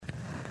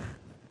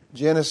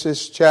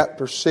Genesis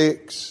chapter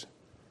 6.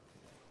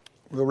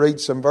 We'll read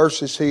some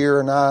verses here,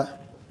 and I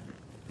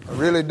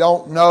really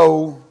don't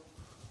know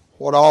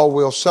what all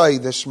we'll say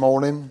this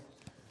morning.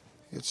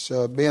 It's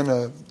been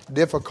a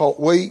difficult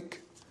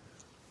week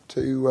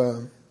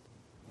to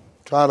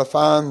try to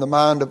find the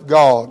mind of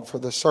God for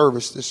the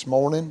service this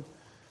morning.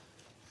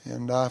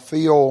 And I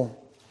feel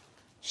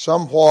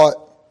somewhat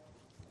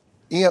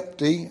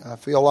empty. I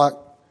feel like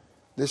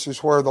this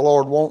is where the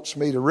Lord wants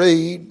me to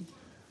read,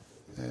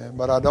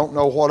 but I don't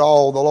know what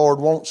all the Lord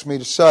wants me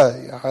to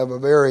say. I have a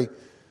very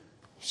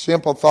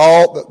simple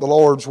thought that the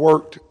Lord's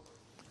worked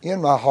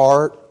in my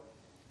heart,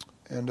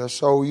 and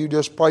so you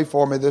just pray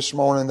for me this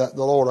morning that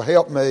the Lord will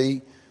help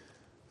me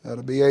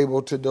to be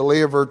able to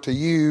deliver to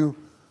you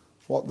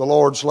what the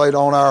Lord's laid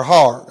on our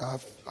heart.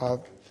 I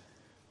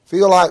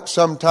feel like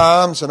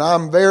sometimes, and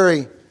I'm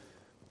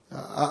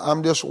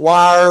just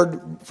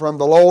wired from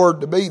the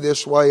Lord to be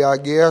this way, I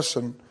guess,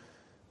 and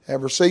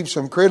have received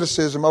some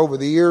criticism over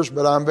the years,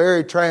 but I'm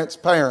very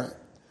transparent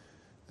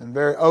and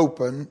very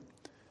open,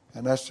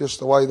 and that's just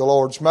the way the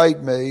Lord's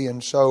made me.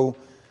 And so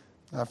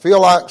I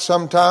feel like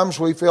sometimes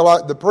we feel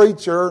like the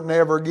preacher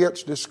never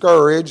gets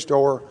discouraged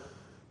or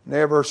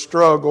never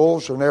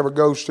struggles or never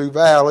goes through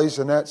valleys,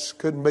 and that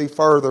couldn't be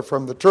further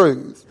from the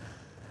truth.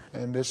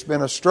 And it's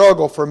been a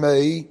struggle for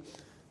me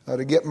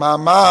to get my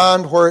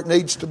mind where it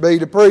needs to be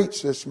to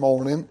preach this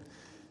morning.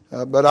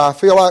 But I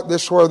feel like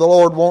this is where the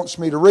Lord wants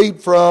me to read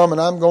from,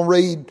 and I'm going to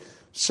read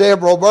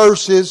several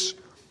verses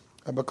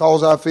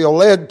because I feel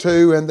led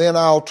to, and then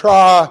I'll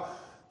try,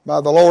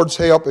 by the Lord's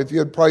help, if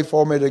you'd pray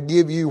for me, to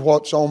give you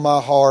what's on my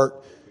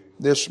heart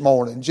this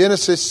morning.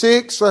 Genesis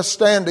 6, let's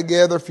stand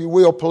together, if you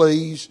will,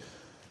 please,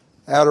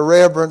 out of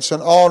reverence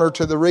and honor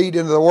to the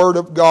reading of the Word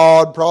of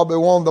God, probably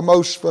one of the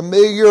most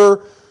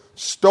familiar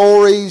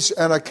stories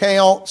and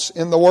accounts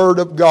in the Word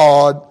of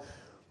God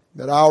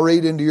that I'll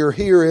read into your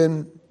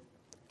hearing.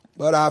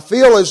 But I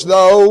feel as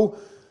though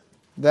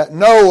that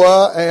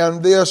Noah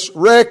and this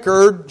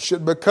record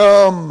should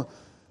become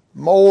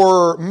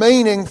more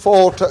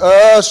meaningful to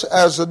us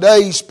as the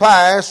days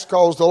pass,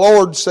 because the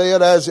Lord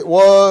said, as it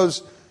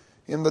was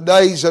in the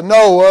days of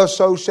Noah,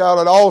 so shall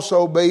it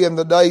also be in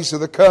the days of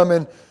the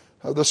coming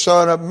of the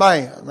Son of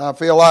Man. I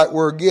feel like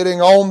we're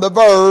getting on the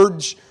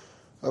verge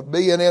of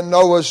being in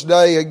Noah's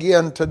day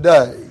again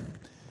today.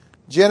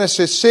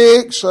 Genesis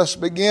 6, let's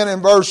begin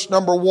in verse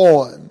number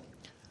 1.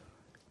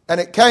 And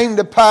it came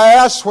to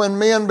pass when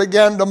men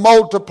began to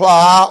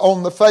multiply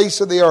on the face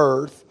of the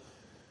earth,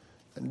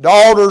 and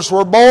daughters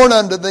were born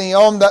unto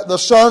them, that the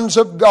sons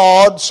of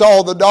God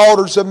saw the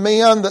daughters of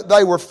men that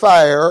they were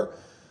fair.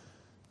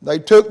 They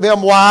took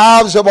them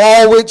wives of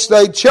all which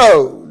they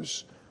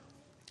chose.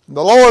 And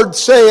the Lord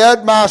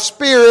said, My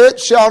spirit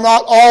shall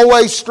not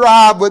always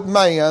strive with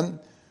man,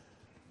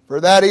 for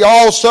that he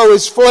also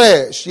is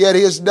flesh, yet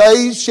his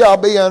days shall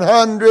be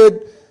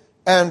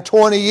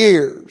 120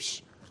 years.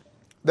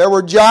 There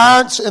were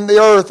giants in the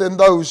earth in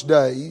those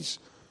days.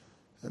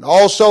 And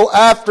also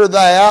after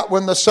that,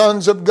 when the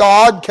sons of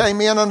God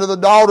came in unto the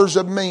daughters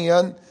of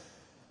men,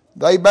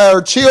 they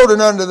bare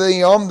children unto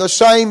them. The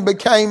same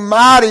became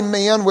mighty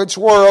men which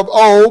were of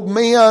old,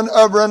 men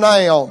of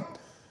renown.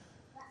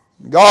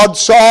 God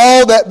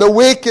saw that the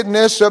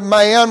wickedness of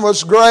man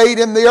was great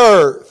in the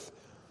earth,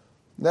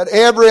 that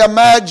every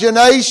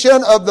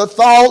imagination of the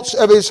thoughts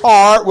of his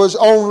heart was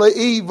only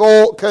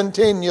evil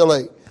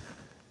continually.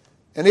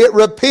 And it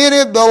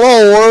repented the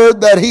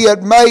Lord that he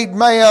had made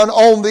man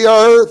on the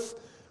earth,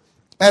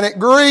 and it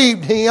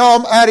grieved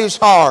him at his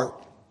heart.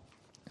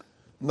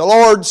 And the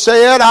Lord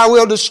said, I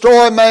will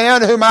destroy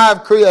man whom I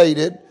have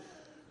created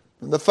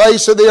from the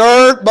face of the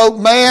earth, both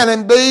man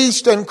and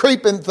beast and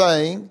creeping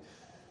thing,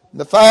 and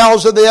the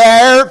fowls of the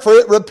air, for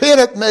it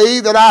repenteth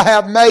me that I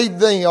have made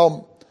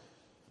them.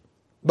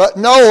 But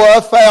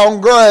Noah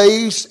found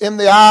grace in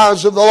the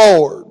eyes of the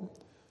Lord.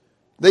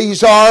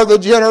 These are the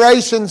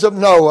generations of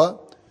Noah.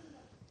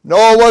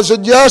 Noah was a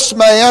just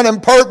man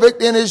and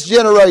perfect in his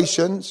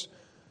generations,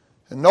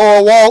 and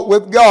Noah walked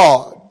with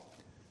God.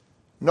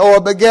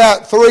 Noah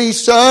begat 3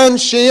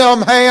 sons,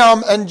 Shem,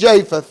 Ham, and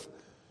Japheth.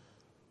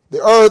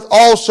 The earth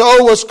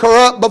also was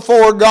corrupt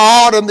before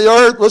God, and the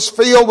earth was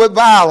filled with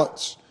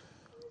violence.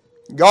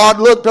 God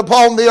looked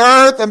upon the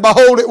earth, and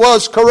behold, it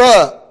was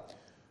corrupt,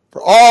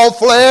 for all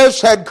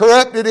flesh had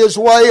corrupted his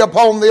way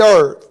upon the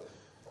earth.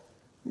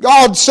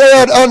 God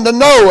said unto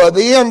Noah,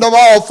 The end of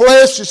all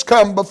flesh is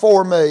come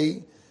before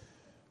me,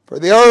 for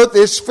the earth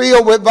is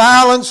filled with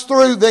violence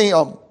through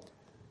them.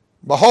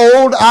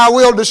 Behold, I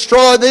will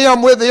destroy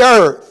them with the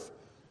earth.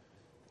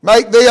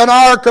 Make thee an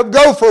ark of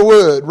gopher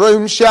wood.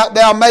 Room shalt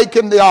thou make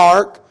in the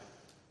ark,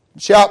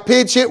 and shalt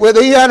pitch it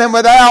within and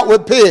without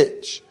with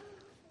pitch.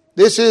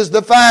 This is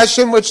the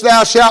fashion which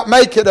thou shalt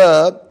make it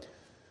of.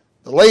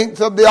 The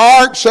length of the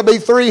ark shall be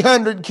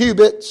 300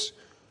 cubits,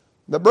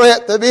 the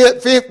breadth of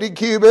it 50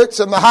 cubits,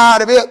 and the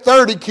height of it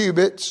 30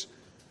 cubits.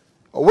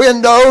 A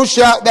window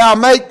shalt thou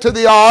make to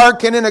the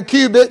ark, and in a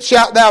cubit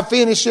shalt thou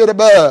finish it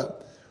above.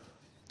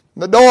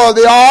 The door of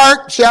the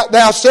ark shalt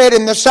thou set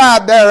in the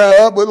side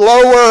thereof, with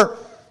lower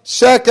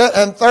second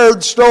and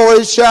third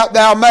stories shalt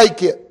thou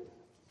make it.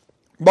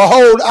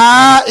 Behold,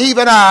 I,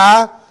 even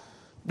I,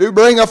 do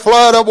bring a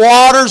flood of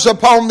waters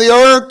upon the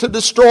earth to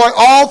destroy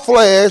all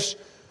flesh,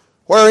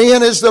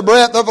 wherein is the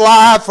breath of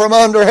life from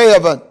under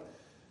heaven.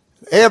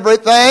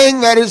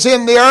 Everything that is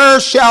in the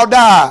earth shall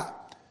die.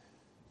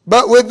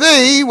 But with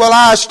thee will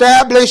I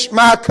establish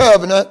my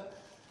covenant.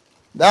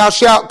 Thou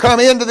shalt come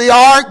into the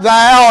ark,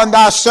 thou and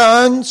thy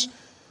sons,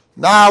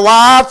 thy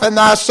wife and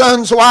thy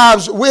sons'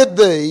 wives with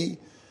thee.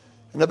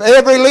 And of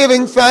every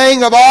living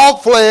thing of all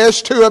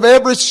flesh, two of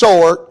every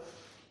sort,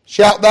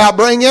 shalt thou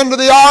bring into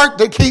the ark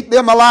to keep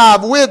them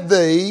alive with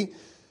thee.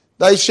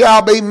 They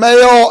shall be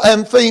male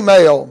and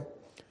female.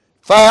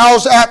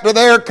 Fowls after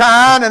their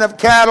kind, and of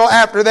cattle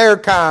after their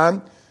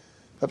kind.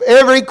 Of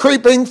every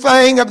creeping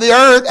thing of the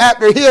earth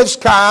after his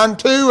kind,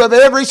 two of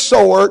every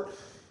sort,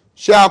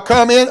 shall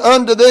come in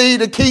unto thee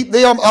to keep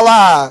them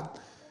alive.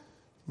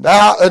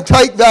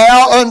 Take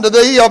thou unto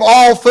thee of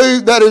all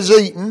food that is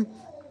eaten.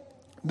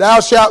 Thou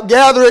shalt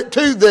gather it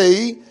to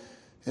thee,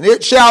 and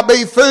it shall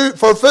be food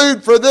for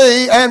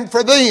thee and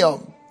for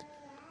them.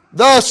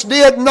 Thus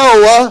did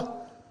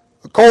Noah,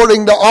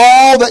 according to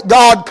all that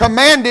God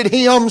commanded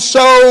him,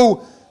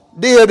 so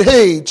did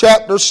he.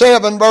 Chapter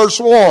 7, verse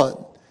 1.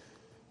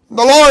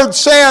 The Lord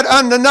said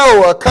unto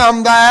Noah,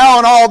 Come thou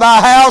and all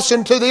thy house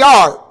into the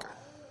ark.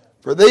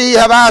 For thee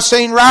have I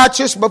seen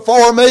righteous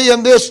before me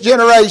in this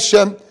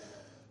generation.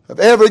 Of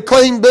every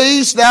clean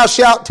beast thou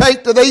shalt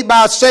take to thee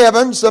by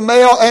sevens, the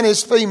male and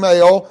his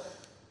female.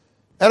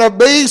 And of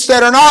beasts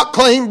that are not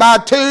clean by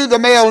two, the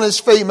male and his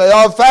female.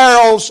 Of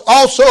fowls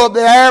also of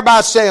the air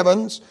by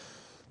sevens,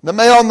 the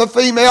male and the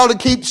female, to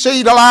keep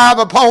seed alive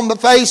upon the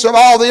face of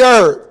all the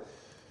earth.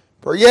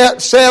 For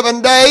yet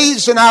 7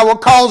 days, and I will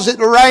cause it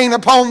to rain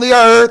upon the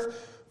earth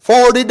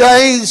 40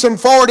 days and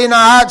 40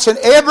 nights, and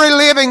every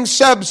living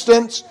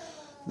substance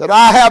that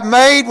I have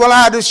made will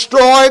I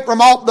destroy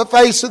from off the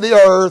face of the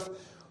earth.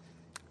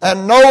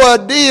 And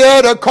Noah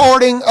did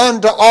according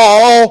unto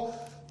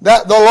all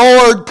that the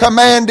Lord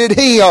commanded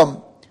him.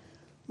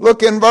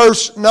 Look in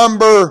verse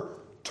number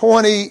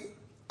 20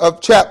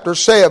 of chapter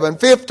 7.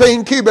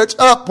 15 cubits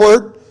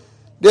upward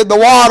did the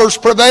waters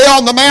prevail,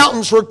 and the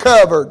mountains were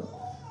covered.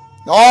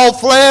 All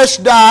flesh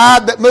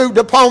died that moved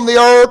upon the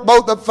earth,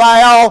 both of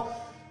fowl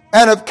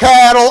and of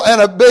cattle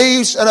and of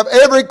beasts, and of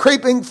every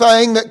creeping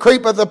thing that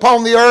creepeth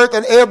upon the earth,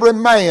 and every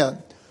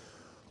man.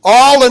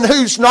 All in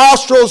whose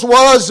nostrils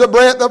was the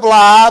breath of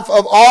life,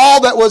 of all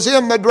that was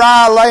in the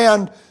dry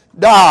land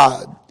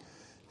died.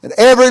 And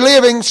every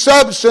living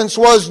substance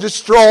was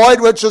destroyed,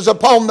 which was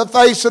upon the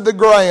face of the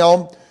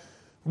ground,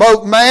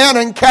 both man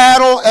and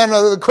cattle, and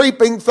of the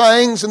creeping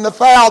things, and the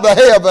fowl of the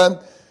heaven.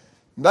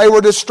 They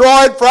were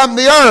destroyed from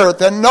the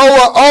earth, and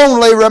Noah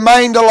only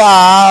remained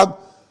alive,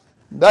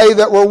 they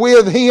that were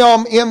with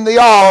him in the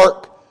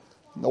ark.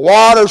 The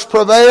waters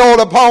prevailed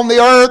upon the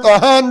earth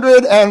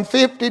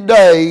 150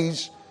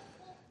 days.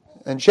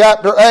 And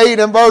chapter 8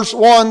 and verse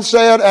 1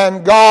 said,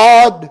 And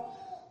God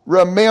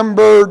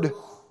remembered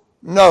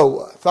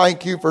Noah.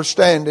 Thank you for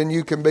standing.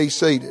 You can be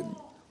seated.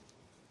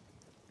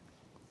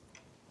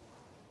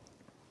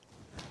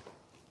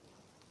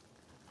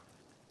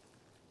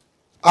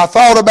 I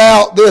thought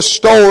about this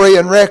story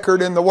and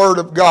record in the Word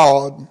of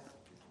God.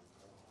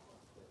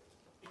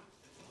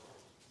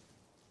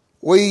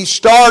 We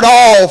start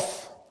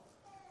off,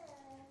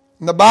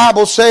 and the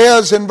Bible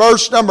says in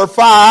verse number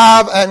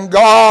 5, And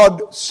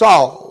God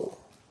saw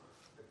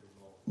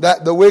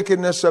that the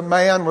wickedness of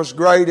man was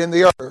great in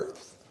the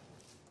earth.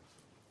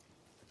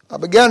 I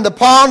began to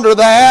ponder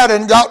that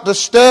and got to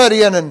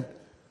studying, and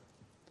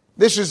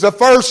this is the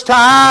first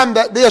time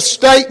that this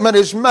statement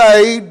is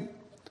made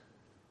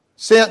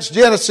since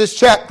Genesis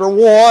chapter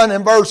 1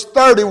 and verse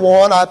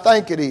 31, I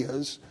think it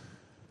is.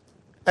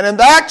 And in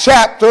that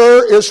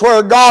chapter is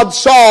where God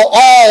saw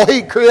all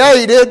He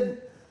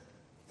created,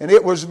 and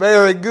it was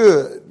very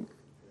good.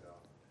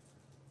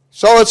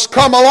 So it's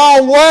come a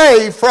long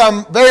way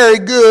from very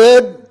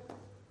good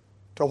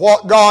to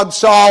what God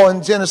saw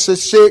in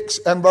Genesis 6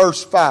 and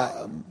verse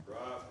 5.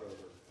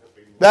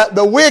 That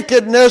the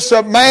wickedness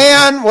of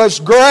man was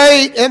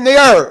great in the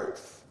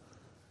earth,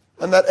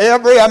 and that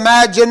every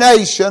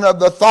imagination of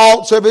the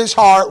thoughts of his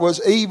heart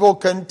was evil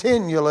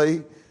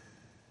continually.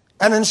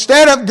 And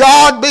instead of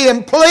God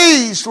being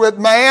pleased with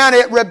man,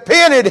 it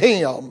repented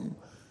him.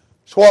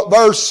 It's what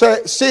verse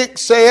 6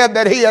 said,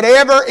 that He had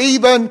ever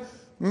even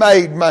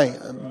made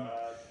man.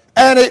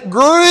 And it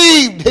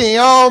grieved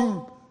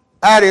Him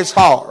at His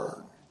heart.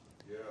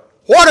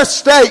 What a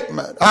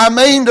statement. I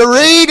mean, to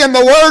read in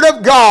the Word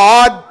of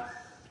God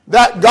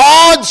that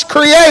God's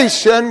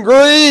creation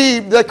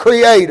grieved the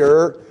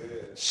Creator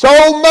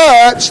so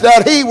much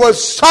that He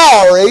was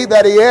sorry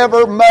that He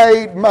ever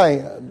made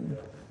man.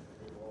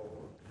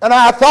 And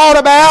I thought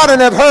about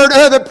and have heard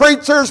other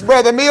preachers,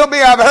 Brother Milby,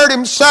 I've heard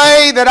him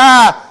say that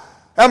I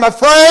am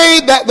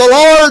afraid that the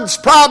Lord's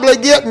probably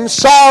getting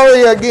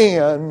sorry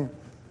again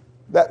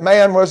that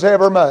man was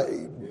ever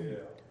made.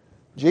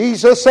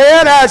 Jesus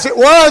said, As it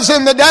was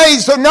in the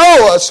days of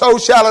Noah, so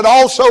shall it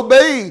also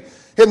be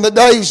in the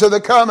days of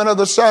the coming of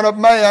the Son of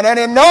Man. And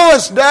in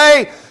Noah's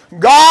day,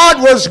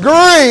 God was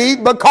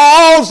grieved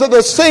because of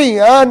the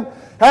sin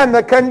and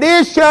the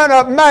condition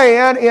of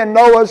man in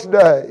Noah's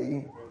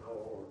day.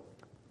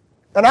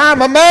 And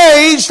I'm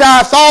amazed.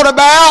 I thought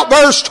about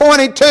verse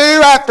 22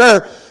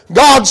 after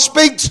God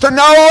speaks to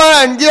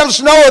Noah and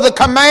gives Noah the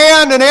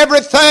command and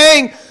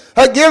everything.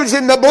 Gives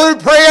him the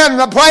blueprint and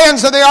the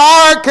plans of the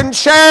ark and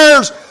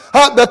shares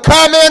the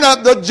coming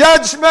of the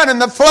judgment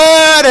and the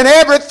flood and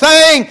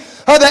everything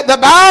that the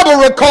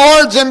Bible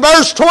records in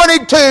verse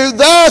 22.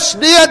 Thus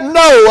did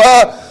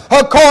Noah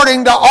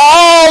according to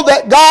all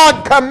that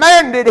God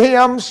commanded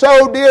him,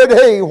 so did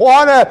he.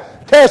 What a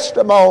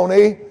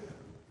testimony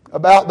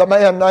about the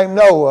man named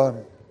Noah.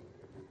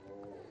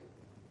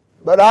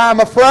 But I'm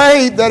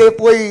afraid that if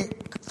we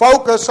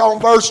focus on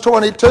verse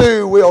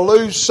 22, we'll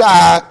lose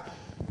sight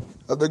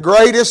of the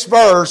greatest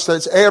verse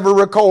that's ever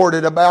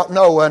recorded about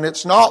Noah, and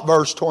it's not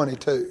verse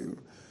 22.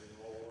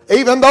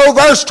 Even though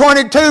verse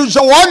 22 is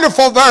a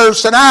wonderful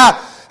verse, and I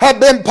have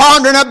been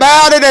pondering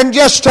about it and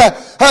just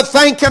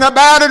thinking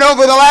about it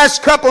over the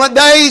last couple of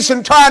days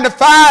and trying to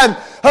find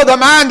the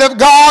mind of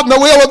God and the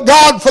will of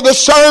God for the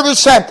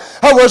service. And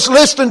I was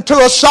listening to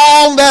a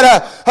song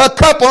that a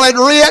couple had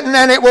written,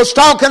 and it was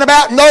talking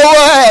about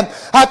Noah. And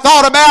I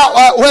thought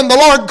about when the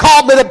Lord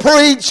called me to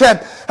preach, and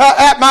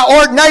at my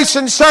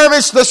ordination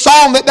service, the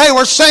song that they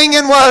were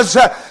singing was,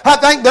 I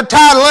think the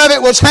title of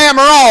it was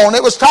Hammer On.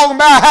 It was talking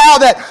about how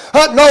that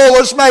Noah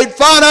was made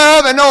fun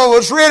of and Noah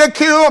was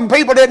ridiculed and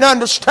people didn't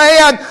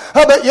understand.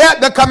 But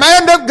yet the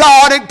command of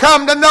God had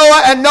come to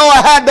Noah, and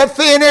Noah had to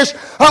finish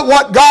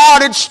what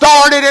God had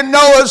started in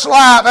Noah's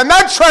life. And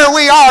that's where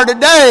we are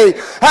today.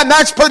 And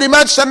that's pretty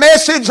much the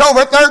message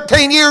over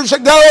 13 years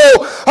ago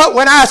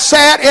when I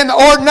sat in the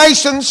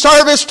ordination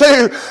service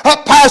to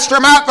pastor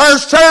my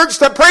first church.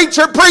 The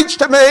preacher preached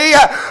to me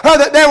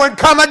that there would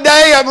come a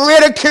day of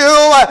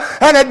ridicule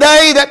and a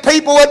day that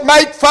people would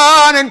make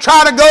fun and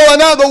try to go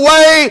another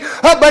way.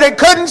 But it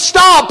couldn't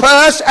stop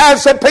us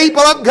as the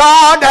people of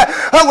God.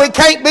 We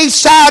can't be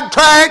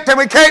sidetracked and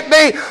we can't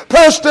be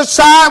pushed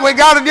aside. We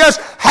got to just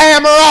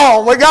hammer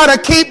on. We got to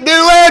keep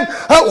doing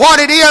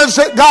what it is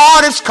that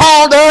God has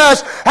called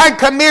us and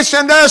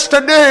commissioned us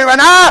to do.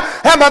 And I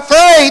am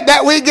afraid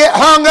that we get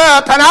hung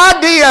up, and I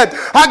did.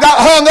 I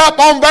got hung up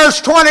on verse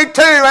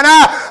 22, and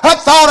I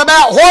thought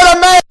about what a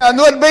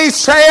man would be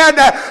said.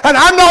 And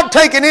I'm not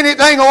taking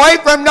anything away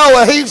from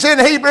Noah. He's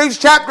in Hebrews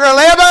chapter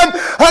 11.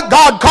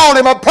 God called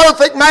him a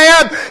perfect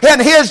man.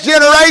 In his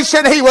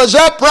generation, he was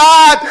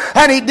upright,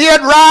 and he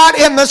did right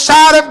in the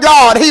sight of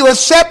God. He was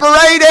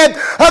separated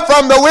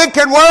from the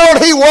wicked world.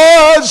 He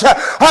was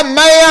a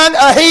man,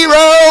 a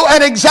hero,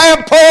 an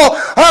example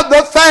of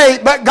the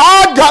faith. But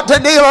God got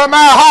to deal with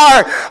my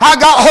heart. I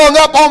got hung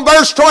up on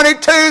verse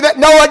 22 that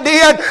Noah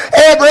did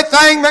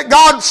everything that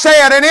God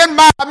said. And in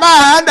my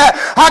mind,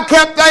 I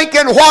kept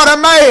thinking, what a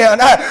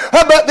man.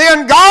 But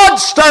then God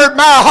stirred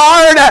my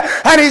heart,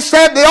 and he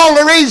said the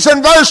only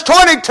reason verse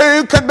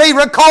 22 could be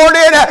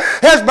recorded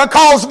is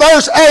because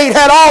verse 8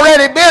 had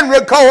already been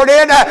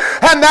recorded.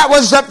 And that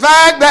was the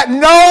fact that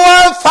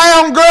Noah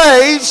found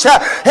grace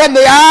in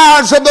the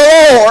eyes of the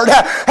Lord.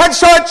 And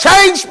so it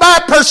changed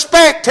my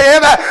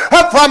perspective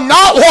from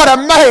not what a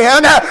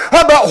man,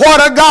 but what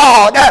a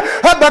God.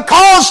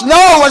 Because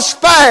Noah was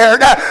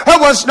spared, it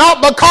was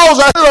not because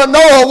of who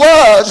Noah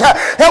was.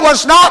 It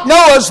was not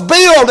Noah's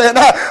building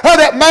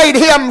that made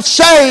him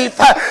safe.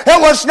 It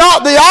was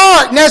not the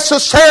ark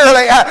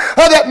necessarily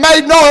that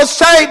made Noah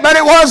safe, but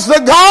it was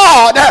the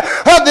God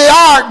of the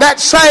ark that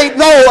saved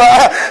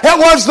Noah. It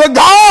was the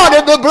God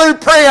of the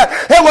blueprint.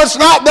 It was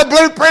not the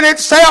blueprint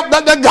itself,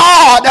 but the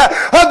God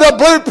of the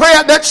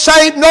blueprint that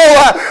saved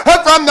Noah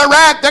from the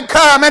wrath to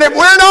come. And if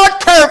we're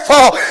not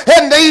careful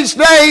in these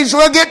days,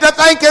 we'll get to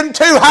thinking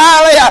too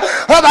highly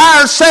of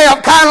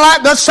ourselves, kind of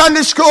like the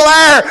Sunday school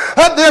air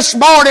this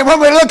morning when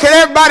we look at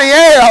everybody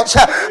else.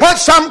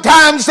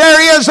 Sometimes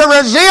there is a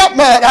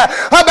resentment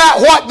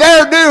about what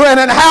they're doing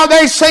and how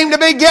they seem to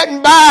be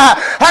getting by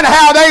and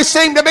how they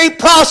seem to be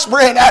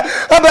prospering.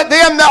 But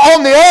then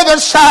on the other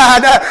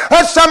side,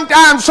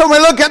 sometimes when we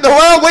look at the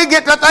world, we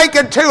get to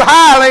thinking too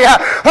highly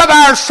of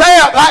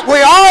ourselves, like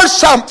we are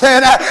something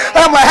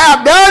and we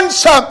have done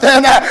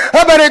something,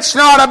 but it's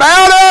not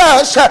about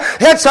us,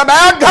 it's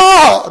about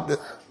God.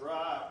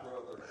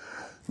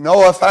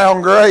 Noah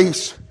found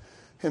grace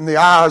in the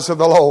eyes of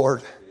the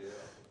Lord.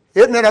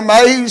 Isn't it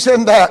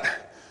amazing that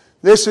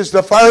this is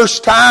the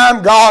first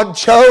time God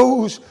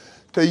chose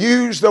to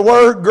use the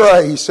word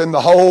grace in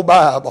the whole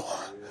Bible?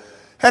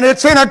 And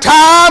it's in a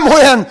time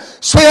when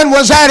sin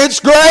was at its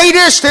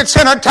greatest. It's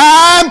in a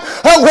time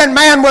when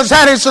man was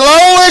at its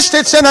lowest.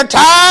 It's in a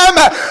time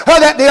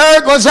that the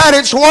earth was at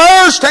its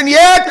worst. And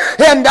yet,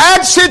 in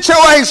that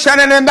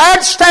situation and in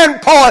that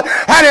standpoint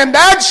and in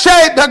that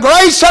shape, the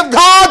grace of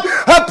God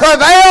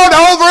prevailed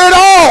over it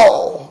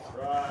all.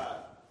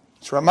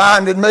 It's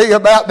reminded me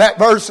about that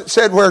verse that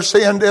said, where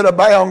sin did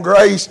abound,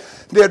 grace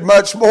did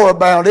much more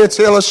abound. It's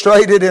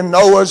illustrated in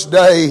Noah's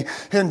day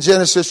in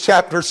Genesis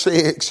chapter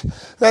 6.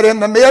 That in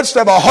the midst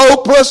of a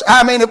hopeless,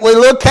 if we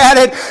look at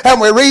it and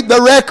we read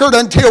the record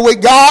until we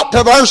got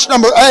to verse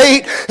number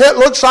 8, it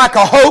looks like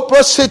a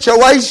hopeless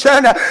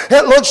situation.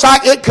 It looks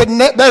like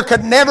there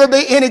could never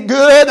be any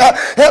good.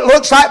 It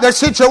looks like the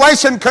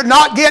situation could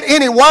not get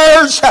any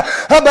worse.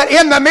 But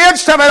in the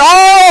midst of it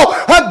all,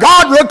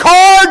 God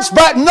records,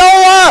 but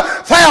Noah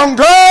found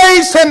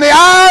grace in the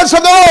eyes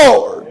of the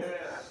Lord.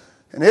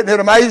 And isn't it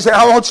amazing?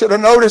 I want you to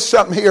notice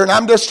something here, and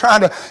I'm just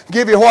trying to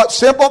give you what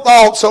simple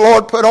thoughts the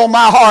Lord put on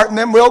my heart, and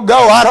then we'll go.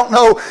 I don't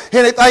know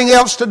anything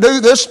else to do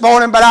this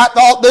morning, but I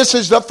thought this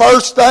is the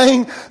first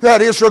thing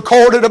that is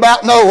recorded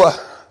about Noah.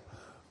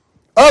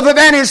 Other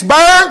than his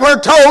birth, we're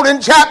told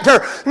in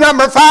chapter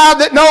number 5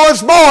 that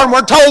Noah's born.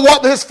 We're told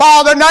what his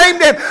father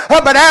named him.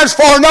 But as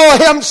for Noah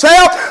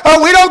himself,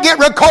 we don't get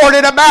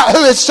recorded about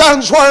who his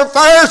sons were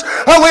first.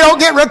 We don't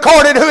get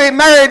recorded who he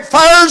married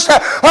first.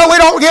 We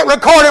don't get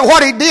recorded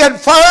what he did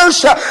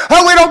first.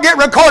 We don't get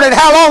recorded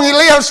how long he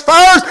lives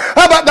first.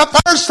 But the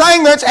first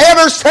thing that's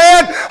ever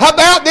said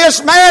about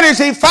this man is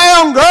he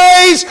found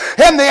grace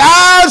in the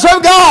eyes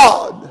of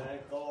God.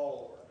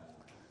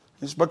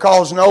 It's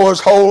because Noah's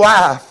whole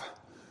life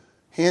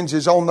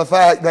hinges on the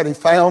fact that he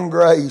found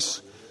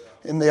grace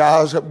in the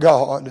eyes of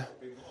God.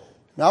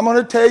 Now I'm going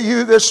to tell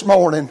you this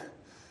morning,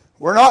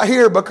 we're not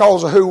here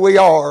because of who we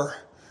are.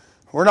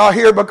 We're not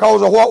here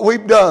because of what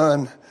we've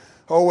done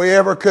or we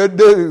ever could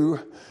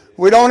do.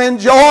 We don't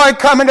enjoy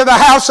coming to the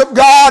house of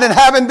God and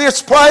having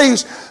this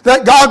place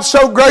that God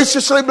so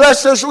graciously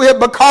blessed us with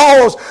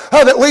because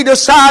that we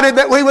decided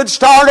that we would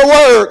start a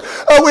work.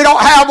 We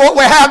don't have what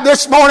we have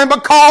this morning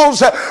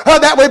because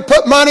that we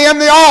put money in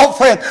the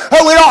offering.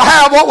 We don't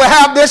have what we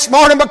have this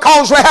morning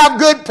because we have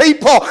good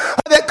people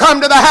that come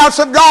to the house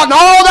of God. And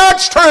all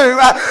that's true.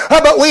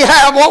 But we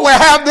have what we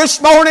have this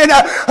morning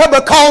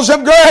because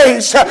of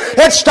grace.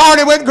 It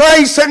started with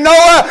grace in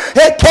Noah.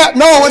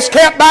 Noah was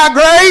kept by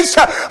grace.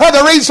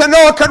 The reason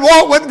Noah could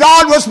walk with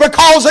God was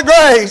because of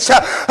grace.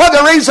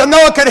 The reason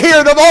Noah could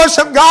hear the voice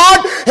of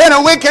God in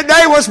a wicked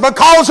day was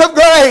because of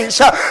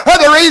grace.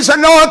 The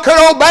reason Noah could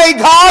obey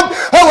God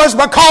was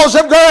because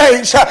of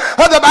grace.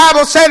 The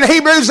Bible said in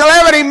Hebrews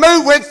 11 he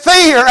moved with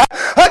fear.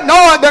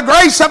 Noah, the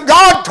grace of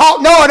God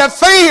taught Noah to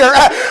fear.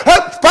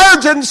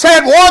 Spurgeon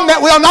said, one that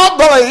will not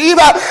believe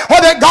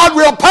that God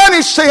will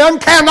punish sin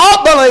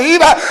cannot believe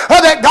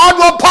that God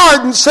will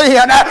pardon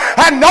sin.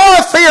 And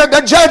Noah feared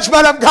the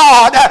judgment of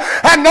God.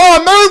 And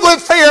Noah moved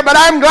with fear, but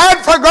I'm glad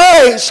for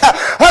grace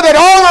that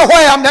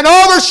overwhelmed and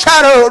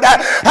overshadowed.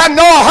 And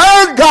Noah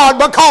heard God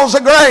because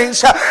of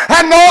grace.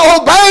 And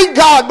Noah obeyed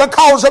God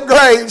because of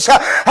grace.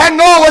 And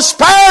Noah was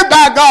spared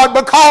by God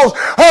because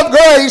of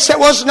grace. It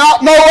was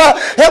not Noah.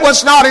 It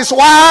was not his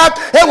wife.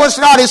 It was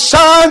not his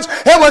sons.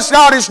 It was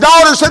not his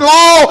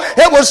daughters-in-law.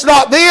 It was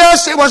not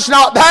this. It was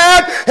not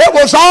that. It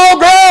was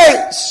all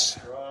grace.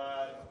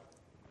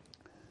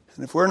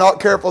 And if we're not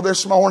careful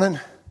this morning,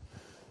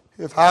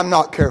 if I'm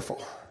not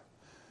careful,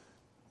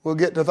 we'll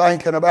get to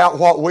thinking about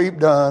what we've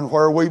done,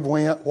 where we've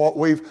went, what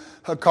we've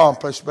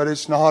accomplished. But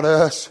it's not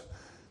us.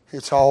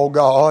 It's all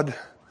God.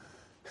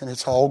 And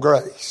it's all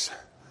grace.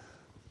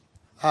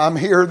 I'm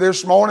here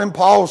this morning,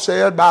 Paul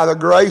said, by the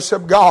grace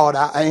of God,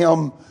 I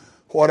am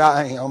what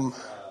I am.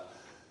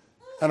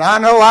 And I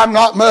know I'm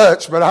not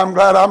much, but I'm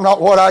glad I'm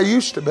not what I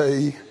used to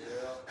be.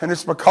 And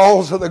it's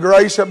because of the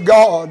grace of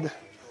God.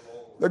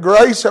 The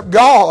grace of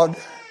God.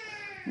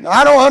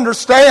 I don't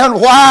understand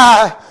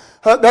why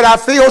that I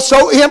feel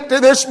so empty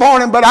this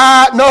morning, but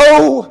I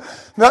know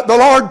that the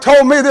Lord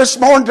told me this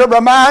morning to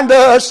remind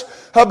us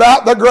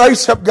about the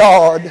grace of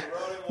God.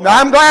 Now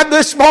I'm glad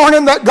this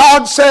morning that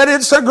God said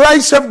it's the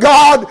grace of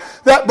God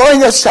that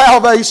bringeth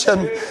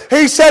salvation.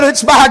 He said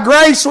it's by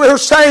grace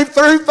we're saved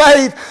through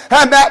faith,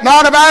 and that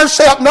not of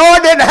ourselves. Noah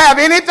didn't have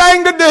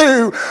anything to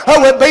do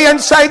with being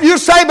saved. You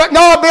say, but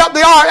Noah built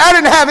the ark. I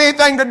didn't have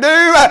anything to do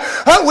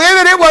with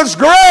it. It was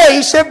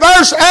grace. If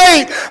verse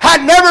 8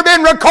 had never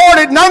been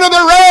recorded, none of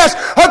the rest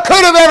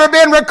could have ever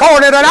been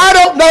recorded. And I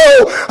don't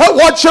know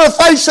what you're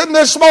facing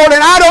this morning.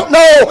 I don't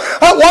know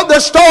what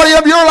the story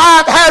of your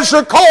life has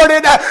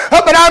recorded,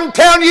 but I'm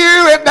telling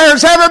you, if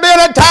there's ever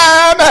been a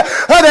time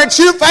that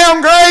you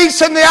found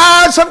grace in the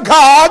eyes of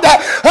God,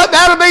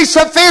 that'll be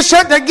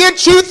sufficient to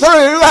get you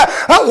through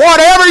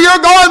whatever you're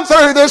going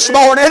through this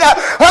morning.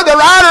 The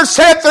writer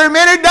said, through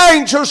many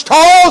dangers,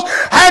 toils,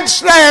 and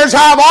snares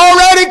I've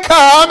already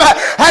come,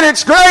 and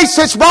it's grace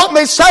that's brought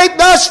me safe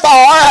thus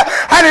far,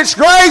 and it's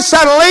grace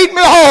that'll lead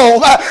me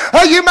home.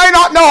 You may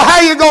not know how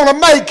you're going to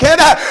make it.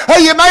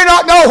 You may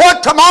not know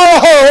what tomorrow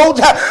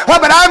holds,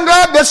 but I'm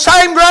glad the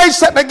same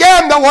grace that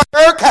began the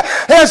work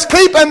is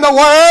keeping the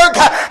work,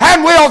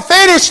 and will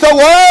finish the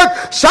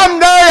work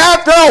someday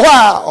after a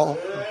while.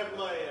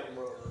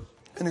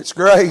 And it's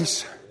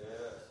grace.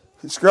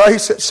 It's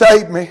grace that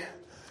saved me.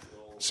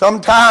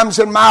 Sometimes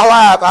in my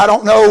life, I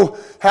don't know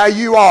how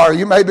you are.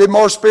 You may be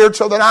more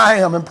spiritual than I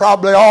am, and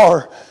probably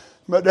are.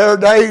 But there are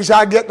days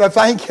I get to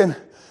thinking,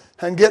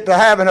 and get to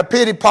having a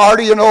pity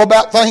party,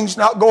 about things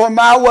not going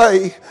my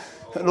way,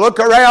 and look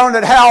around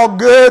at how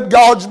good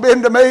God's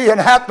been to me and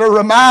have to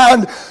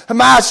remind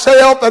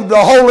myself and the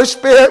Holy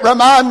Spirit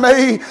remind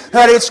me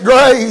that it's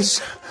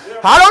grace.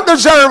 I don't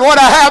deserve what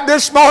I have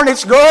this morning.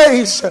 It's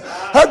grace.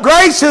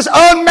 Grace is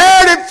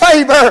unmerited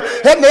favor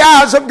in the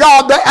eyes of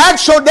God. The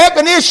actual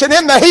definition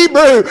in the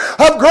Hebrew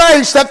of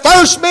grace, the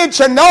first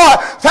mention Noah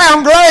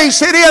found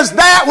grace. It is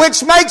that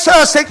which makes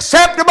us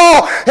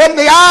acceptable in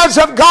the eyes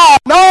of God.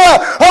 Noah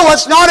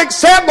was not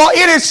acceptable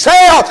in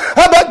himself,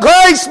 but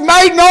grace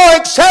made Noah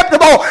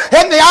acceptable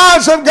in the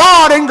eyes of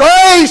God. And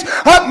grace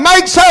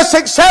makes us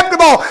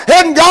acceptable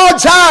in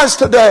God's eyes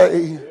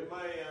today.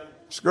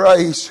 It's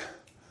grace.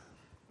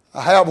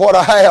 I have what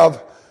I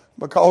have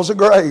because of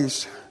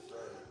grace.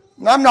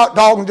 And I'm not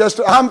talking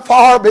I'm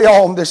far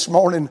beyond this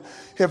morning.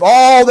 If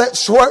all that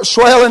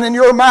swelling in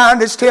your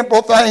mind is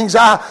temporal things,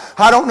 I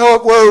don't know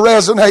if we're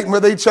resonating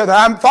with each other.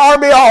 I'm far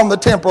beyond the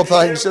temporal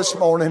things this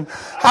morning.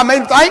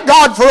 Thank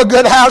God for a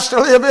good house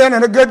to live in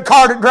and a good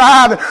car to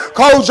drive and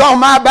clothes on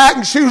my back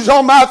and shoes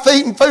on my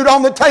feet and food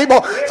on the table.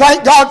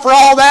 Thank God for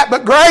all that,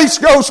 but grace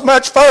goes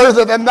much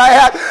further than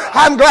that.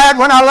 I'm glad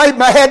when I laid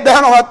my head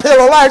down on a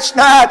pillow last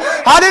night,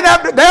 I didn't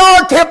have to, there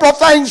are temporal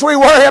things we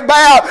worry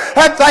about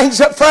and things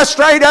that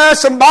frustrate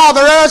us and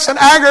bother us and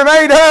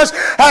aggravate us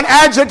and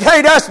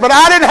agitate us, but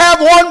I didn't have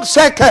 1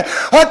 second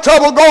of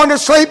trouble going to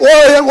sleep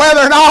worrying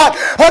whether or not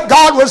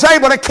God was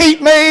able to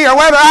keep me or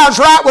whether I was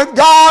right with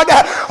God.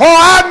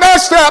 I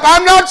messed up.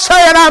 I'm not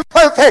saying I'm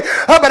perfect,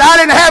 but I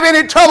didn't have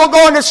any trouble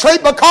going to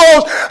sleep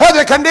because of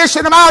the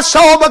condition of my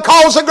soul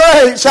because of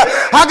grace.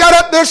 I got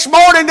up this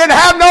morning, didn't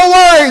have no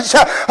worries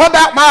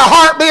about my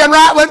heart being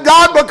right with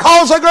God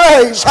because of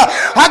grace.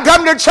 I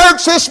come to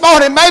church this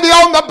morning, maybe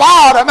on the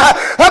bottom,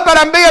 but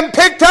I'm being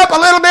picked up a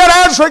little bit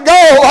as we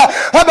go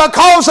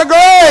because of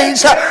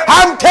grace.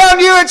 I'm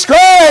telling you, it's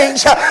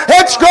grace.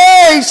 It's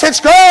grace. It's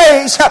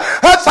grace.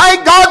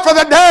 Thank God for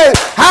the day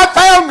I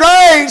found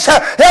grace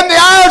in the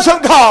eyes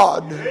of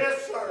God.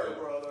 Yes, sir,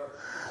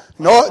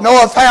 brother.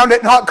 Noah found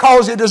it not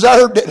because he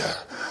deserved it.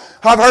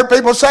 I've heard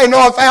people say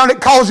Noah found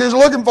it because he was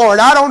looking for it.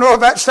 I don't know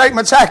if that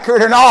statement's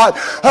accurate or not,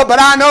 but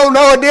I know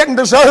Noah didn't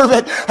deserve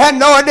it and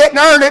Noah didn't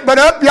earn it.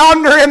 But up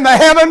yonder in the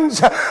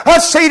heavens,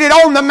 seated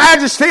on the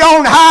majesty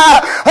on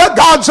high,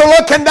 God's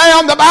looking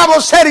down. The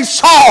Bible said he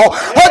saw.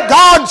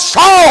 God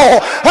saw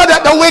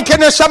that the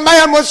wickedness of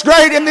man was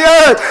great in the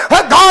earth.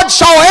 God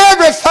saw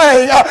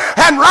everything,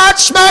 and right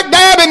smack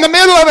dab in the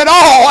middle of it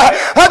all,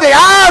 the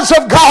eyes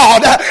of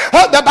God.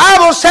 The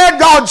Bible said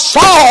God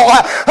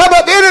saw,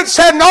 but then it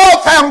said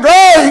Noah found grace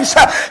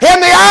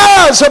in the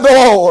eyes of the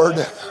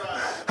Lord.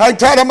 Ain't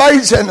that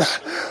amazing?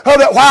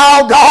 That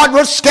while God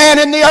was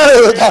scanning the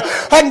earth,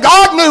 and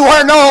God knew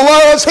where Noah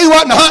was, he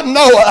wasn't hunting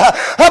Noah,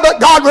 but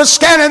God was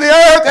scanning the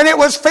earth and it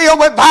was filled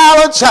with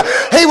violence.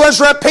 He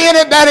was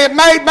repentant that it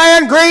made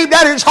man grieved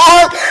at his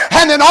heart,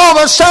 and then all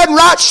of a sudden,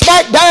 right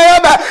smack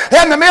dab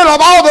in the middle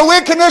of all the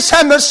wickedness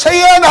and the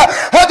sin,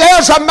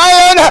 there's a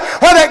man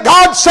that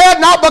God said,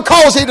 not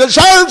because he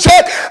deserves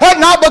it,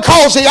 not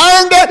because he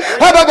earned it,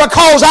 but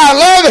because I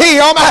love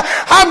him,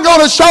 I'm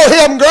going to show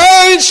him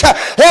grace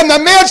in the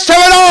midst of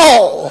it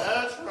all.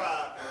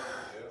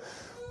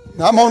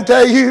 I'm going to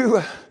tell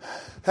you,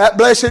 that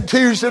blessed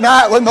Tuesday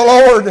night when the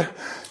Lord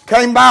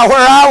came by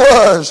where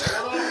I was,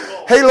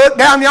 he looked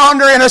down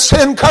yonder in a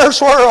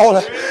sin-cursed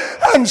world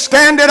and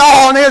scanned it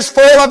all, and is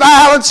full of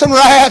violence and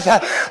wrath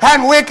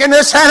and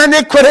wickedness and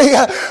iniquity.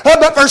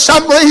 But for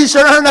some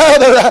reason or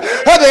another,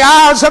 the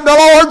eyes of the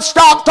Lord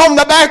stopped on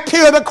the back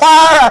pew of the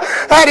choir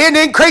at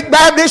Indian Creek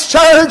Baptist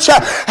Church,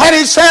 and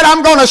he said,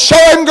 I'm going to show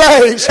him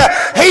grace.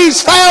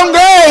 He's found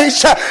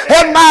grace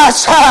in my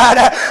side.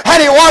 And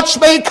he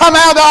watched me come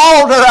out of the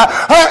altar,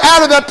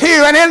 out of the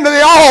pew and into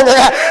the altar,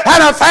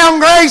 and I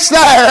found grace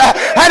there,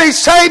 and he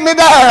saved me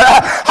there.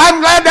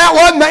 I'm glad that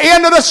wasn't the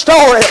end of the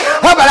story,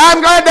 but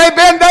I'm glad they've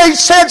been days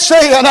since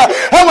then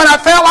when I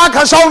felt like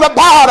I was on the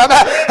bottom,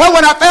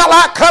 when I felt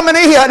like coming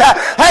in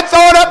and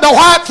throwing up the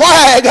white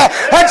flag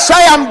and say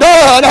I'm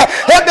done.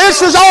 If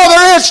this is all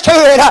there is to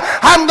it,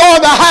 I'm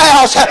going to the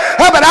house.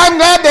 But I'm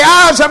glad the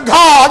eyes of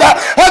God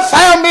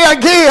found me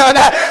again,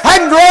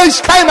 and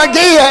grace came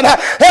again.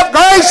 If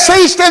grace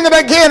ceased in the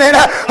beginning,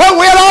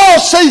 we'll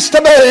all cease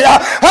to be.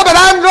 But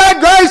I'm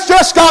glad grace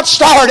just got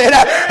started,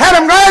 and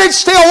I'm glad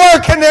it's still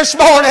working this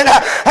morning.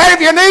 And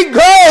if you need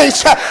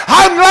grace,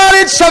 I'm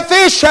glad it's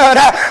sufficient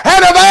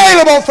and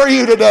available for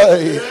you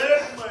today.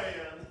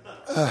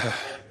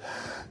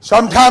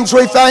 Sometimes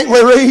we think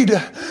we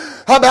read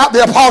about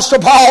the Apostle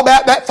Paul,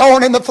 about that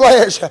thorn in the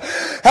flesh,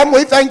 and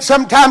we think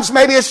sometimes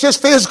maybe it's just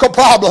physical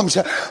problems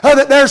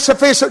that there's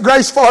sufficient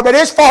grace for, but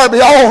it's far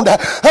beyond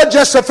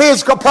just the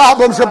physical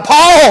problems. And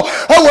Paul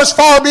was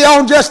far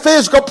beyond just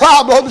physical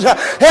problems.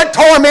 It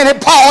tormented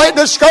Paul, it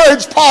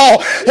discouraged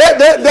Paul, it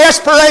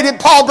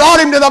desperated Paul, brought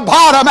him to the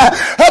bottom,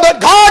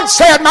 but God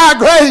said, my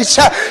grace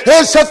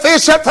is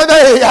sufficient for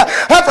thee,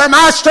 for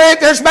my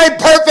strength is made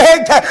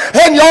perfect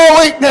in your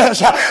weakness.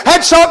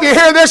 And so if you're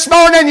here this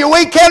morning, you're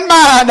weak in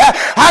mind,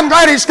 I'm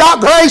glad He's got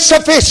grace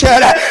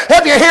sufficient.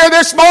 If you're here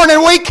this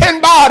morning weak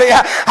in body,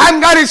 I'm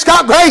glad He's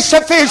got grace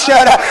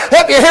sufficient.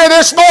 If you're here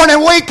this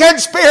morning weak in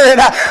spirit,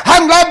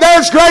 I'm glad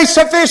there's grace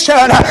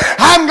sufficient.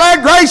 I'm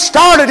glad grace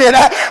started it.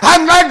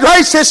 I'm glad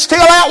grace is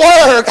still at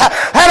work.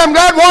 And I'm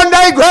glad one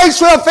day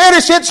grace will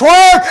finish its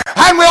work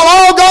and we'll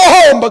all go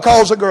home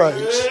because of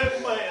grace.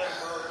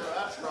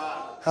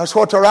 That's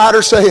what the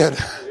writer said.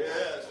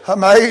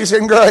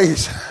 Amazing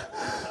grace.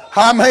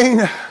 I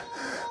mean,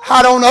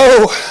 I don't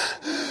know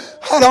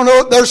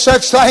if there's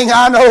such thing.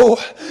 I know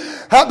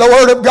that the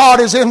Word of God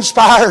is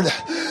inspired.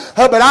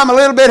 But I'm a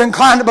little bit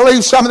inclined to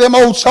believe some of them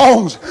old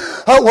songs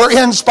were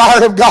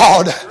inspired of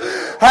God.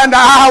 And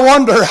I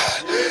wonder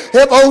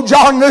if old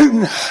John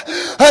Newton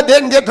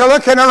didn't get to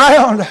looking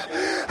around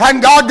and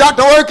God got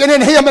to working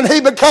in him and he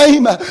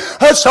became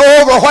so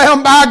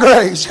overwhelmed by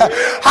grace.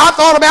 I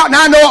thought about, and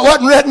I know it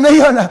wasn't written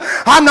in,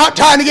 I'm not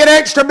trying to get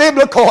extra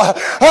biblical,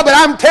 but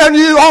I'm telling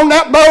you, on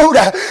that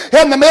boat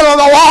in the middle of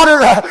the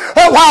water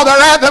while the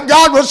wrath of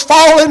God was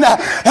falling,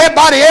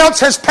 everybody else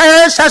has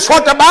perished. That's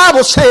what the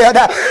Bible said.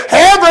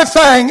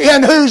 Everything in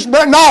whose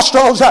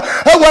nostrils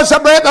was the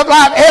breath of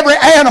life, every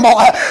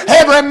animal,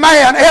 every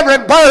man,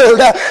 every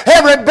bird,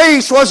 every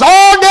beast was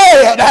all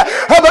dead,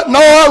 but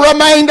Noah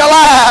remained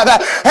alive.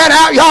 And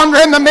out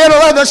yonder in the middle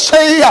of the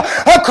sea,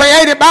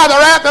 created by the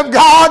wrath of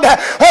God,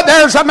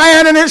 there's a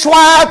man and his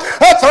wife,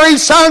 3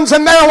 sons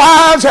and their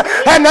wives,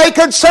 and they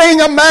could sing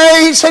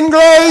Amazing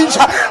Grace.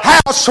 How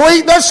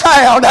sweet the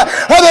sound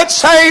that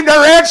saved a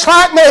wretch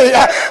like me.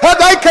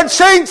 They could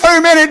sing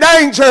through many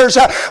dangers,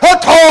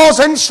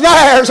 toils and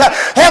snares.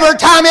 Every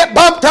time it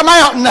bumped a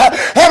mountain,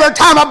 every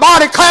time a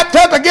body clapped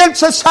up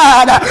against the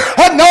side,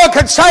 Noah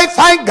could say,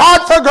 thank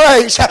God for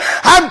grace.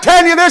 I'm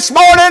telling you this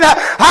morning,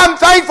 I'm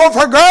thankful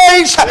for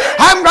grace.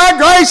 I'm glad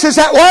grace is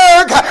at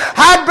work.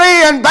 I'd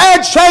be in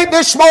bad shape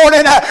this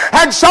morning,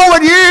 and so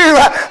would you,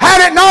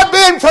 had it not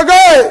been for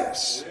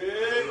grace.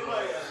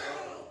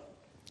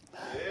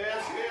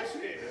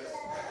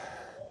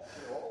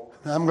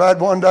 I'm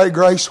glad one day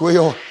grace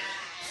will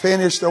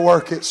finish the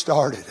work it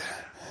started.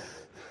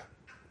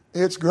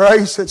 It's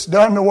grace that's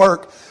done the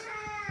work.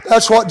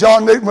 That's what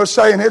John Newton was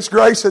saying. It's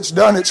grace that's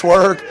done its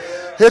work.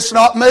 It's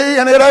not me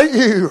and it ain't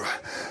you.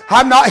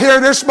 I'm not here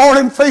this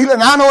morning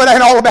feeling. I know it ain't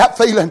all about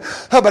feeling.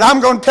 But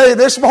I'm going to tell you,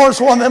 this morning's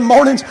one of them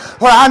mornings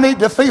where I need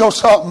to feel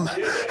something.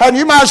 And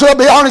you might as well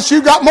be honest.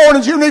 You got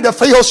mornings you need to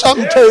feel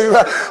something too.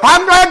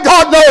 I'm glad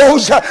God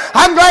knows.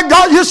 I'm glad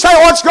God, you say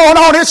what's going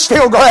on, it's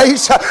still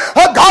grace.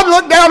 God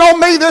looked down on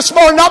me this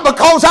morning, not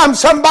because I'm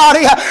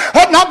somebody,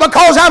 not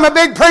because I'm a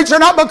big preacher,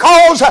 not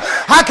because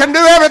I can do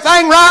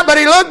everything right, but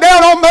He looked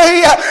down on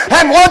me.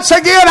 And once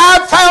again,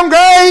 I've found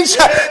grace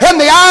in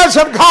the eyes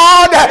of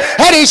God.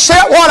 And He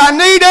sent what I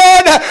needed.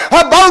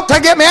 A boat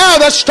to get me out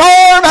of the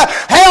storm,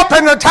 help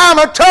in the time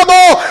of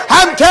trouble.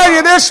 I'm telling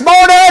you this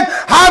morning,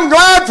 I'm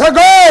glad for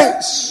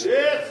grace.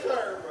 Yes,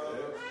 sir,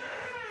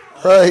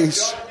 brother.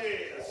 Grace.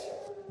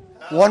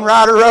 One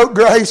writer wrote,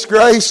 grace,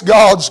 grace,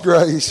 God's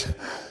grace.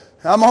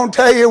 I'm going to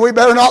tell you, we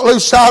better not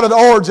lose sight of the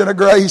origin of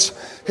grace.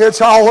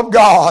 It's all of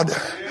God.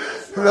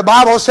 The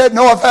Bible said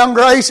Noah found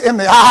grace in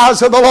the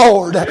eyes of the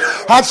Lord.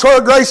 That's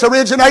where grace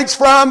originates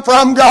from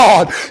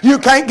God. You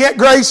can't get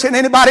grace in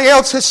anybody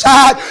else's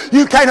sight.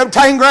 You can't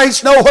obtain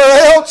grace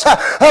nowhere else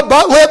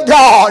but with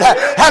God.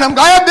 And I'm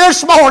glad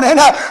this morning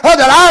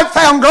that I've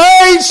found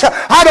grace.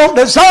 I don't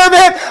deserve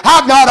it.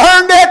 I've not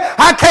earned it.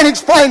 I can't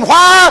explain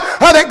why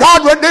that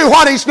God would do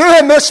what He's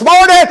doing this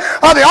morning.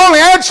 The only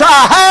answer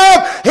I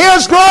have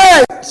is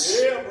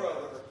grace.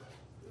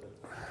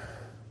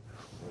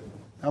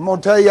 I'm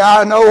going to tell you,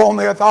 I know on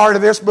the authority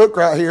of this book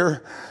right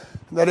here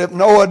that if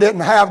Noah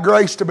didn't have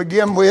grace to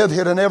begin with,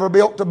 he'd have never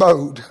built the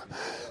boat.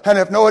 And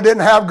if Noah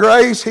didn't have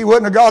grace, he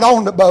wouldn't have got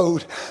on the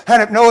boat.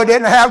 And if Noah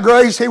didn't have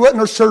grace, he wouldn't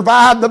have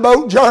survived the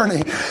boat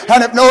journey.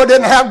 And if Noah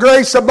didn't have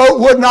grace, the boat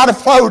would not have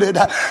floated.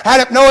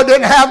 And if Noah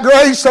didn't have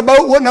grace, the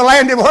boat wouldn't have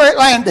landed where it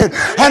landed.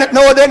 And if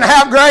Noah didn't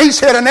have grace,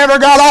 he'd have never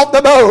got off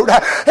the boat.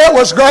 It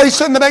was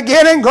grace in the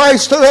beginning,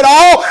 grace through it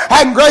all,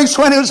 and grace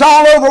when it was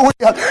all over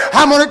with.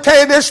 I'm going to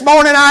tell you this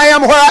morning, I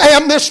am where I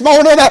am this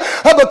morning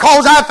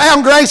because I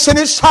found grace in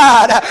His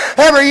side.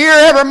 Every year,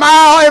 every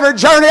mile, every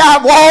journey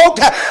I've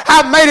walked,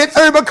 I've made it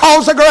through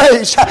because of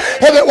grace.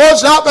 If it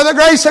was not for the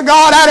grace of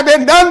God, I'd have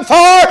been done for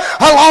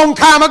a long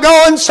time ago,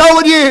 and so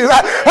would you.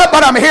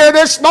 But I'm here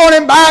this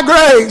morning by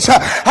grace.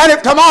 And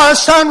if tomorrow's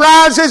sun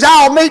rises,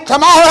 I'll meet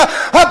tomorrow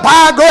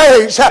by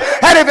grace.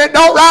 And if it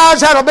don't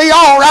rise, that'll be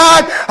all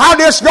right. I'll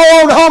just go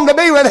on home to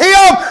be with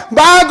Him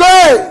by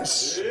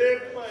grace.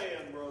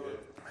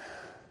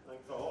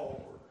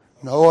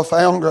 Noah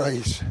found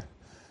grace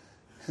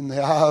in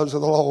the eyes of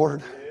the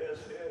Lord.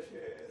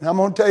 And I'm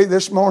going to tell you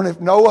this morning,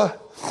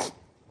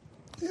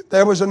 if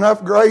there was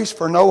enough grace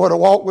for Noah to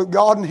walk with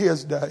God in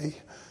his day,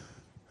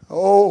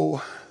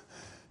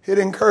 it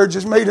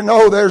encourages me to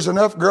know there's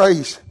enough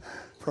grace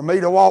for me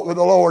to walk with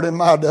the Lord in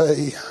my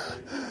day.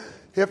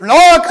 If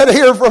Noah could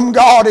hear from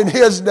God in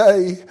his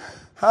day,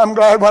 I'm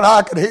glad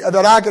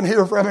that I can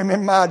hear from Him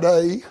in my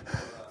day.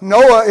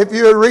 Noah, if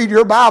you read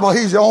your Bible,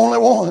 he's the only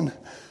one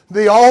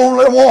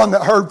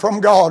that heard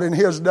from God in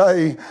his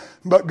day.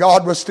 But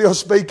God was still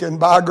speaking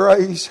by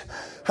grace.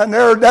 And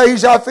there are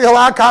days I feel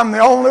like I'm the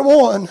only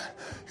one.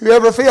 You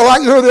ever feel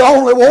like you're the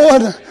only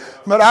one?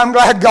 But I'm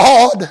glad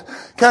God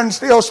can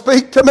still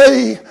speak to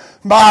me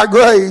by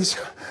grace.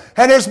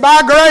 And it's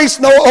by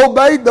grace Noah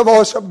obeyed the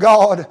voice of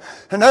God.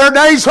 And there are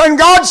days when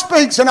God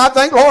speaks and I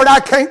think, Lord, I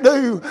can't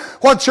do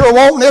what you're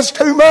wanting. It's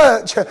too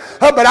much.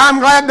 But I'm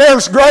glad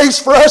there's grace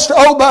for us to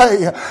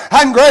obey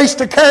and grace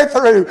to carry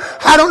through.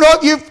 I don't know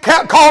if you've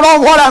caught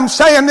on what I'm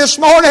saying this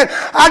morning.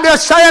 I'm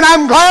just saying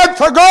I'm glad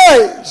for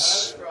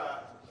grace.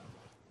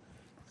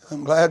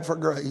 I'm glad for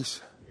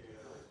grace.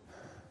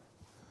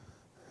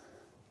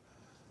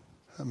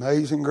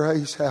 Amazing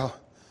grace, how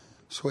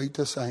sweet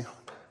the sound.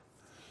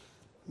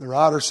 The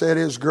writer said,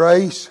 "It is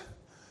grace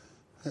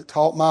that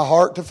taught my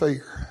heart to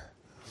fear."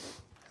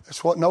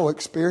 That's what Noah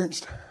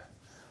experienced.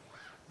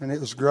 And it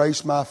was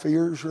grace my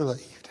fears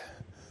relieved.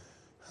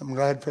 I'm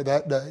glad for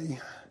that day.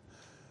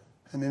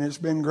 And then it's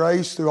been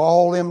grace through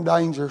all them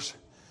dangers,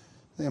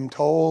 them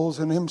toils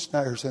and them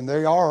snares. And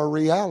they are a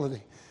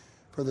reality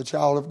for the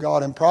child of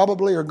God. And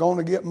probably are going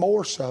to get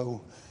more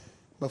so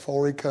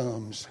before He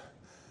comes.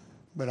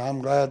 But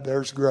I'm glad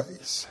there's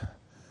grace.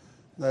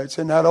 It's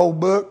in that old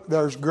book,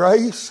 there's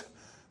grace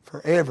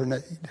for every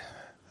need.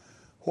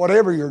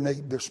 Whatever your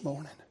need this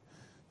morning,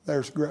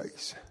 there's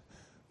grace.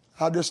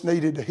 I just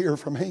needed to hear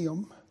from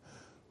Him.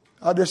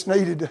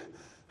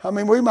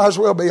 We might as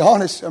well be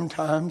honest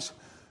sometimes.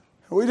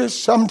 We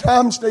just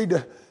sometimes need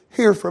to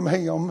hear from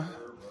Him.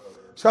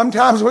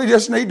 Sometimes we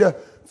just need to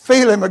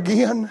feel Him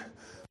again.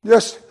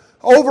 Just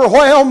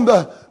overwhelm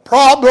the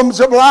problems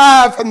of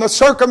life and the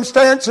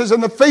circumstances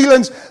and the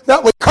feelings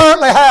that we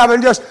currently have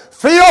and just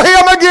feel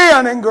Him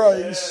again in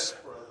grace.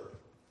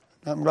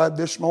 I'm glad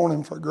this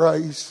morning for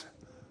grace.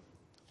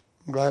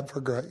 I'm glad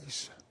for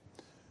grace.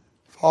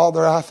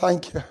 Father, I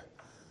thank You,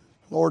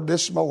 Lord,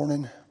 this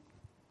morning.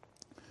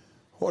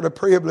 What a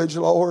privilege,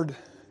 Lord,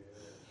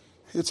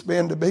 it's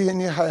been to be in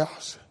Your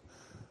house.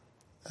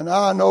 And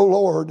I know,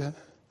 Lord,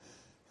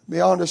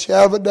 beyond a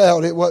shadow of a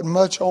doubt, it wasn't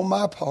much on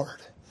my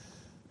part.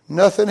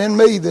 Nothing in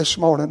me this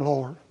morning,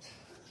 Lord,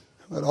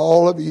 but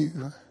all of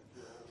You.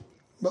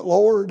 But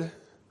Lord,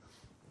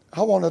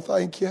 I want to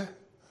thank You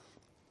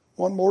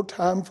one more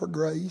time for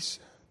grace.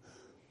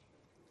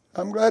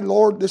 I'm glad,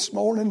 Lord, this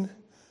morning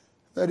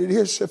that it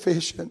is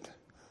sufficient.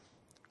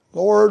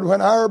 Lord,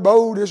 when our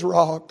boat is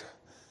rocked,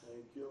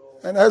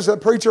 and as the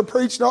preacher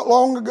preached not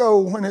long ago,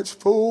 when it's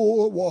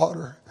full of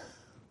water,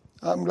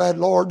 I'm glad,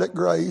 Lord, that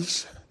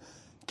grace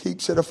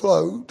keeps it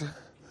afloat.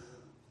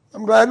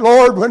 I'm glad,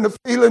 Lord, when the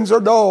feelings are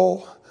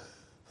dull,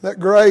 that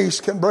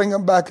grace can bring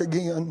them back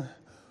again.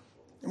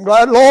 I'm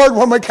glad, Lord,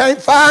 when we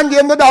can't find You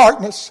in the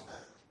darkness,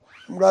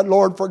 I'm glad,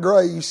 Lord, for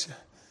grace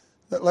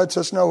that lets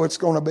us know it's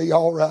going to be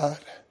all right.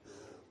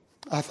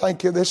 I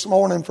thank You this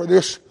morning for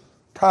this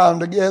time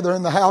together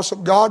in the house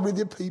of God with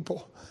Your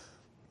people.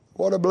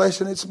 What a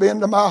blessing it's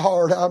been to my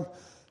heart. I'm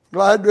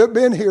glad to have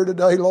been here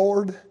today,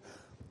 Lord.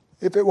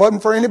 If it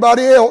wasn't for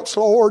anybody else,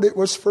 Lord, it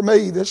was for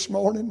me this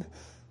morning.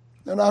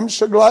 And I'm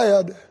so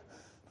glad,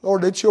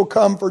 Lord, that You'll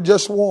come for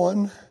just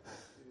one.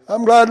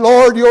 I'm glad,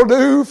 Lord, You'll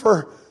do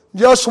for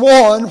just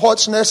one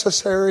what's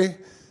necessary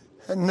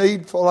and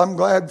needful. I'm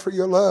glad for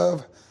Your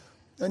love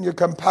and Your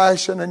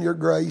compassion and Your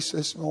grace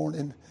this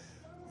morning.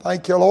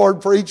 Thank You,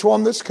 Lord, for each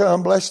one that's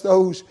come. Bless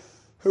those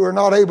who are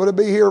not able to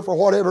be here for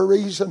whatever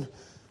reason.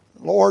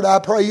 Lord, I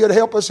pray You'd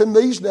help us in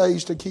these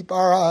days to keep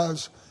our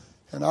eyes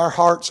and our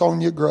hearts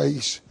on Your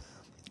grace.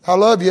 I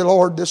love You,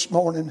 Lord, this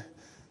morning.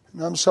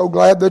 And I'm so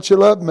glad that You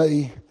love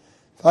me.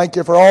 Thank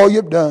You for all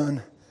You've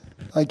done.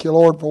 Thank You,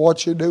 Lord, for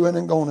what You're doing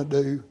and going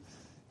to do.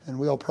 And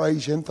we'll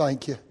praise You and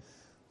thank You.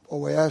 For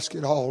we ask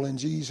it all in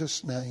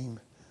Jesus' name.